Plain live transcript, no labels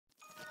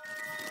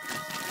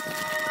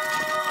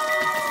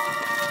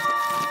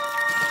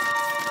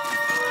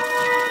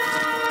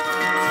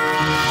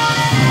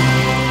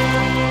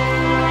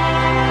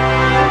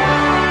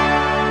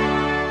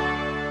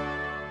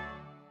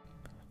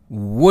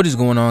What is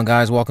going on,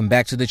 guys? Welcome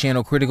back to the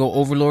channel. Critical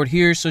Overlord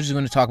here. So just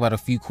going to talk about a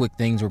few quick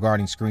things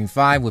regarding Scream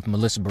 5 with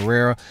Melissa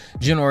Barrera,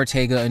 Jenna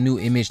Ortega, a new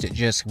image that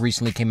just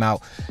recently came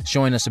out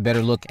showing us a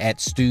better look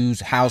at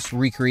Stu's house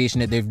recreation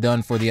that they've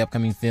done for the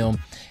upcoming film,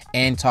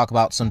 and talk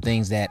about some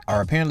things that are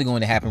apparently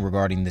going to happen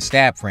regarding the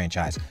Stab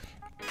franchise.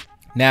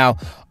 Now,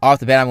 off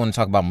the bat, I want to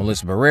talk about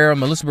Melissa Barrera.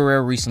 Melissa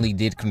Barrera recently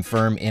did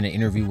confirm in an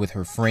interview with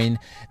her friend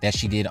that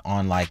she did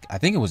on, I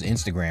think it was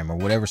Instagram or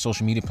whatever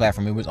social media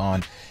platform it was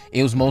on.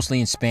 It was mostly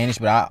in Spanish,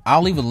 but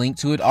I'll leave a link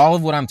to it. All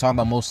of what I'm talking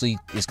about mostly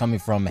is coming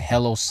from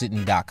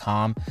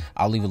hellosydney.com.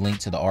 I'll leave a link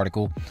to the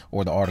article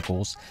or the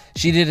articles.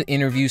 She did an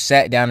interview,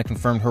 sat down and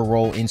confirmed her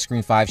role in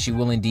Scream 5. She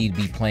will indeed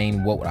be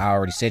playing what I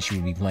already said she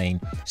would be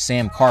playing,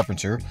 Sam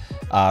Carpenter,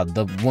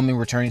 the woman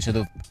returning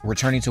to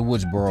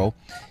Woodsboro.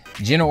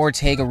 Jenna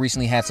Ortega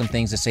recently had some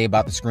things to say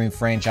about the Scream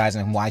franchise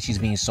and why she's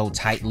being so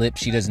tight-lipped.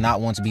 She does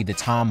not want to be the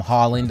Tom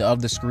Holland of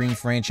the Scream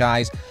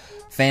franchise.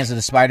 Fans of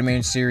the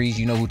Spider-Man series,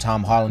 you know who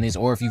Tom Holland is.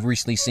 Or if you've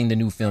recently seen the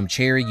new film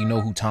Cherry, you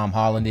know who Tom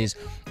Holland is.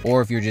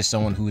 Or if you're just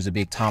someone who's a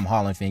big Tom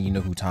Holland fan, you know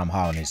who Tom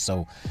Holland is.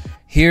 So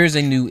here's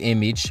a new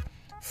image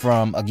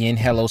from, again,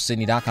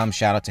 hellosydney.com.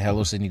 Shout out to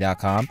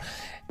hellosydney.com.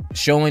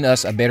 Showing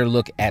us a better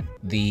look at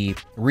the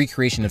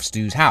recreation of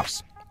Stu's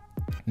house.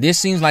 This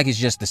seems like it's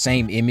just the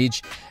same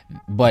image,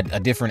 but a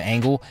different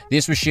angle.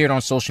 This was shared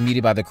on social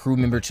media by the crew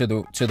member to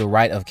the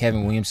right of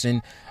Kevin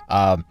Williamson.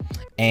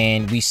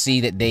 And we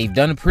see that they've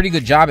done a pretty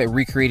good job at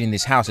recreating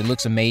this house. It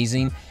looks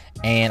amazing.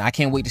 And I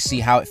can't wait to see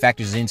how it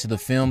factors into the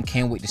film.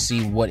 Can't wait to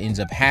see what ends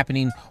up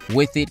happening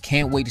with it.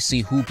 Can't wait to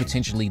see who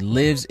potentially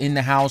lives in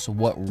the house,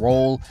 what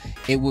role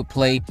it would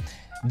play.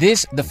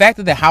 The fact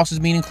that the house is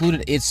being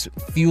included, it's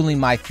fueling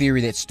my theory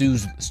that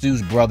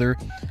Stu's brother,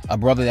 a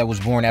brother that was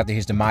born after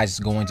his demise, is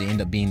going to end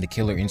up being the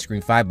killer in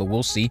Scream 5, but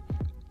we'll see.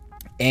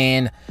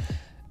 And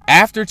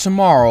after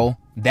tomorrow,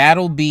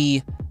 that'll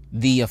be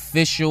the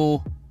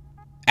official,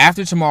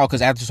 after tomorrow,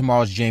 because after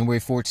tomorrow is January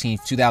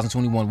 14th,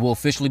 2021, will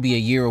officially be a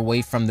year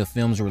away from the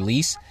film's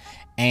release.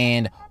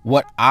 And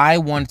what I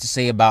wanted to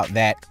say about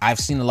that, I've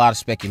seen a lot of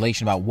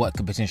speculation about what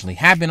could potentially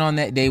happen on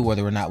that day,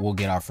 whether or not we'll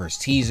get our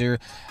first teaser.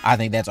 I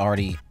think that's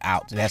already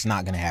out. That's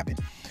not going to happen.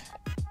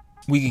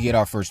 We could get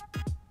our first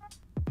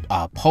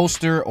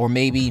poster or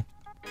maybe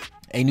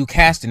a new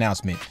cast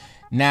announcement.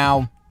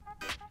 Now,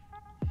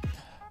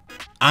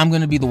 I'm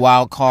going to be the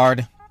wild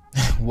card.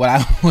 What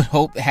I would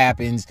hope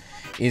happens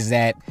is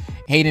that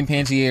Hayden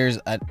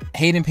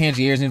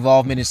Panettiere's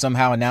involvement is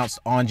somehow announced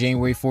on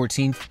January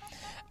 14th.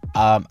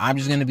 I'm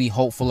just going to be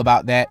hopeful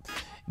about that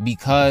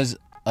because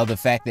of the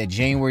fact that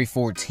January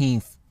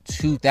 14th,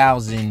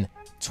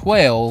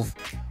 2012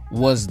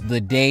 was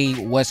the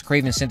day Wes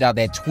Craven sent out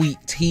that tweet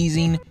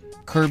teasing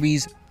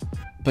Kirby's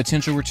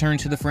potential return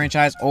to the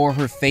franchise, or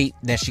her fate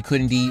that she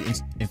could indeed,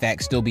 in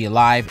fact, still be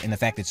alive, and the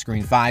fact that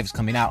Scream 5 is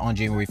coming out on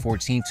January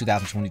 14th,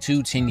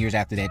 2022, 10 years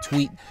after that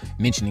tweet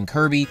mentioning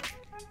Kirby.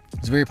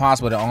 It's very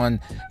possible that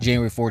on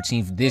January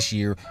 14th this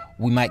year,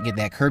 we might get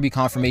that Kirby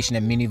confirmation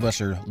that many of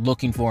us are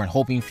looking for and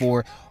hoping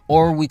for,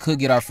 or we could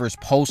get our first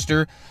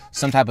poster,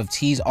 some type of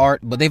tease art,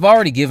 but they've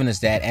already given us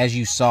that. As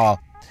you saw,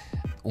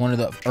 one of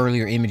the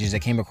earlier images that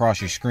came across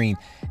your screen,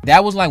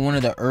 that was like one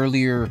of the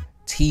earlier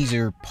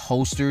teaser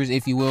posters,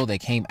 if you will, that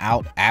came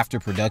out after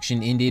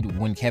production ended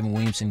when Kevin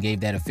Williamson gave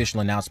that official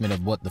announcement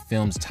of what the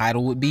film's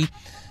title would be.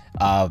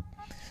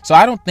 So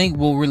I don't think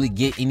we'll really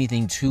get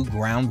anything too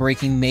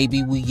groundbreaking.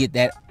 Maybe we get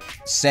that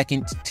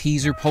second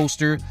teaser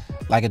poster,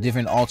 like a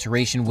different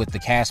alteration with the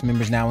cast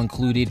members now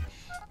included.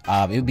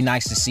 It would be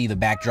nice to see the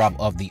backdrop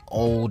of the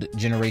old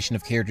generation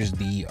of characters,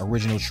 the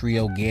original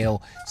trio,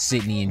 Gale,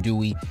 Sydney, and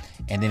Dewey.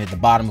 And then at the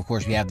bottom, of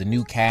course, we have the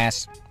new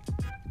cast,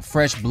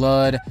 fresh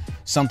blood,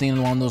 something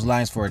along those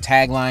lines for a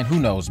tagline. Who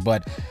knows?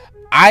 But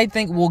I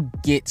think we'll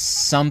get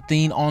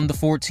something on the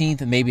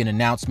 14th, maybe an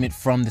announcement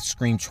from the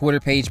Scream Twitter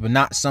page, but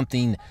not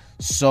something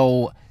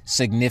so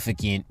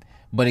significant.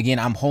 But again,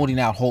 I'm holding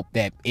out hope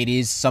that it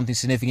is something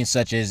significant,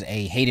 such as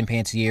a Hayden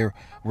Panettiere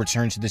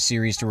return to the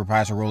series to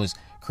reprise her role as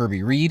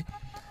Kirby Reed.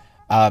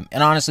 And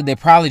honestly, they're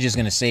probably just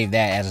going to save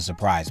that as a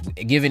surprise.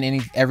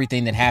 Given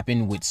everything that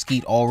happened with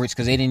Skeet Ulrich,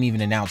 because they didn't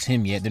even announce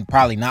him yet, they're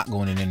probably not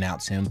going to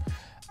announce him.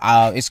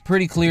 It's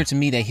pretty clear to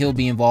me that he'll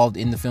be involved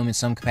in the film in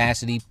some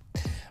capacity,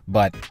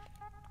 but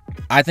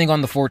I think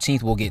on the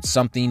 14th we'll get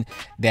something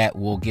that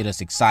will get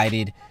us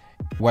excited,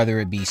 whether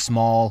it be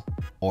small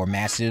or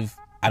massive.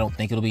 I don't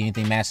think it'll be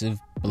anything massive,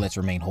 but let's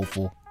remain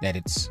hopeful that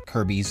it's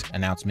Kirby's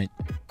announcement,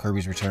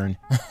 Kirby's return.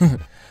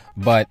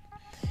 But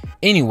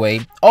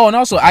anyway, oh, and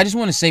also I just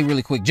want to say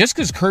really quick, just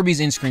because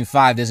Kirby's in Scream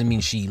 5 doesn't mean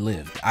she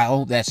lived. I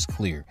hope that's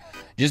clear.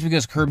 Just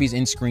because Kirby's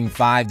in Scream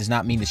 5 does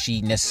not mean that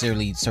she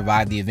necessarily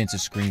survived the events of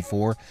Scream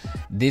 4.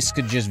 This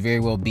could just very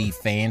well be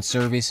fan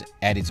service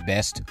at its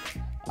best.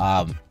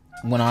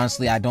 When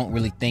honestly, I don't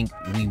really think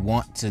we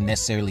want to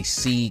necessarily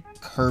see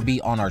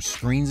Kirby on our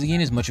screens again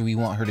as much as we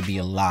want her to be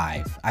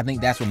alive. I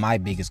think that's what my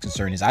biggest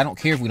concern is. I don't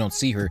care if we don't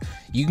see her.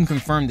 You can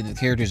confirm that the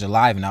character is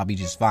alive and I'll be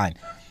just fine.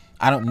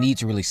 I don't need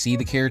to really see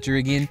the character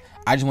again.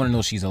 I just want to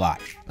know she's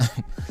alive.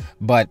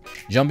 But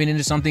jumping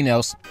into something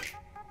else,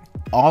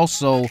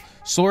 Also,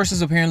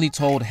 sources apparently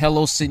told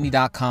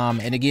HelloSydney.com,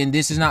 and again,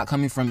 this is not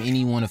coming from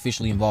anyone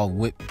officially involved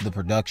with the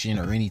production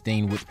or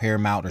anything with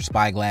Paramount or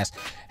Spyglass.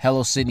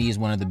 Hello Sydney is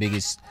one of the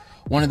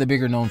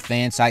bigger known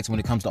fan sites when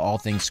it comes to all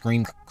things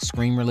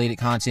Scream related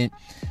content.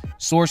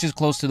 Sources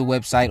close to the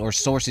website, or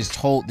sources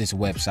told this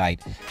website,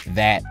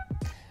 that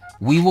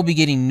we will be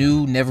getting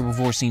new, never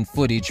before seen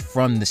footage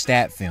from the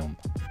Stab film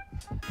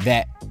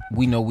that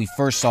we know we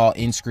first saw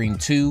in Scream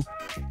 2,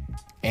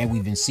 and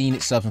we've been seeing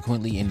it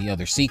subsequently in the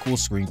other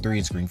sequels, Scream 3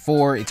 and Scream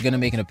 4. It's going to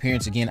make an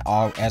appearance again,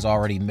 as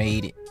already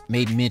made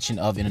mention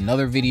of in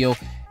another video.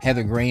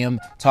 Heather Graham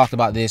talked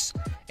about this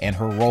and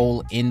her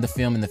role in the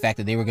film, and the fact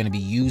that they were going to be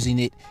using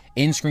it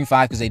in Scream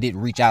 5 because they did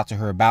reach out to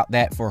her about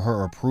that for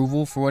her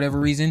approval for whatever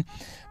reason.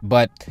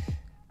 But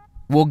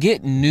we'll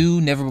get new,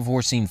 never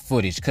before seen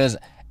footage, because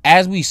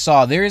as we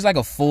saw, there is like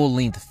a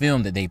full-length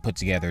film that they put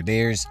together.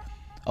 There's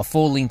a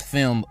full-length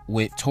film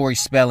with Tori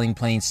Spelling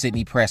playing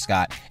Sidney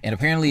Prescott, and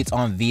apparently it's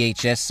on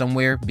VHS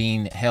somewhere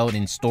being held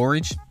in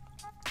storage.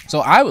 So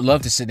I would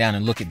love to sit down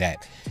and look at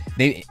that.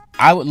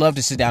 I would love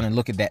to sit down and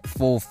look at that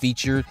full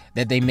feature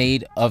that they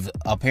made of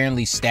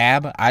apparently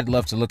Stab. I'd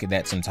love to look at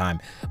that sometime.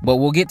 But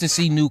we'll get to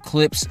see new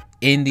clips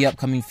in the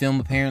upcoming film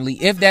apparently.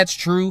 If that's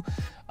true,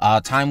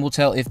 time will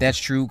tell if that's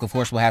true. Of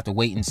course, we'll have to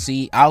wait and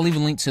see. I'll leave a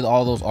link to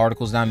all those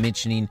articles that I'm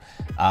mentioning.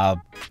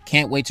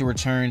 Can't wait to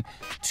return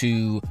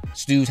to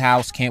Stu's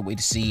house. Can't wait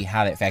to see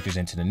how that factors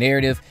into the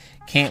narrative.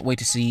 Can't wait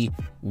to see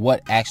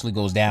what actually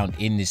goes down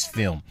in this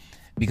film,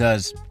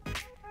 because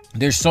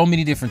there's so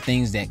many different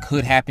things that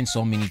could happen,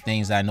 so many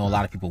things that I know a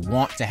lot of people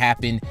want to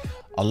happen.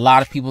 A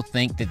lot of people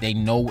think that they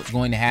know what's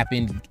going to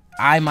happen.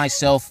 I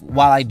myself,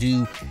 while I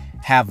do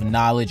have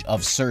knowledge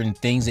of certain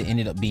things that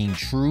ended up being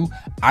true,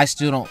 I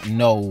still don't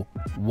know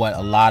what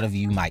a lot of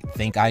you might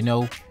think I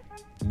know.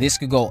 This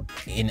could go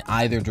in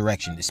either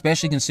direction,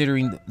 especially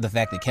considering the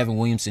fact that Kevin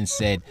Williamson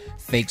said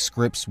fake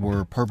scripts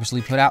were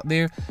purposely put out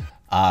there.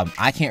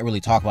 I can't really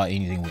talk about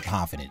anything with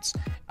confidence,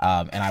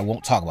 and I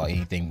won't talk about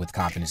anything with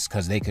confidence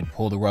because they could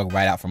pull the rug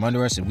right out from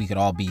under us and we could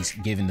all be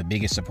given the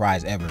biggest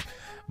surprise ever.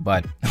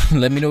 But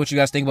let me know what you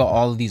guys think about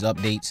all of these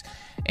updates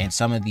and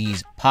some of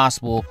these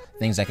possible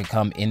things that could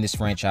come in this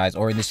franchise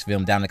or in this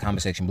film down in the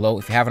comment section below.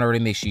 If you haven't already,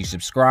 make sure you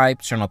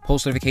subscribe, turn on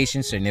post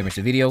notifications so you never miss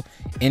a video.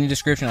 In the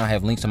description, I'll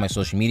have links to my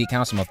social media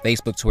accounts. I'm on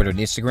Facebook, Twitter, and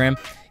Instagram.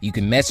 You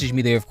can message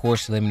me there, of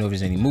course, to let me know if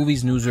there's any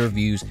movies, news, or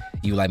reviews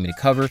you would like me to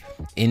cover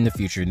in the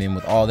future. And then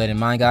with all that in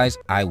mind, guys,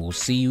 I will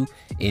see you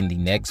in the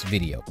next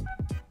video.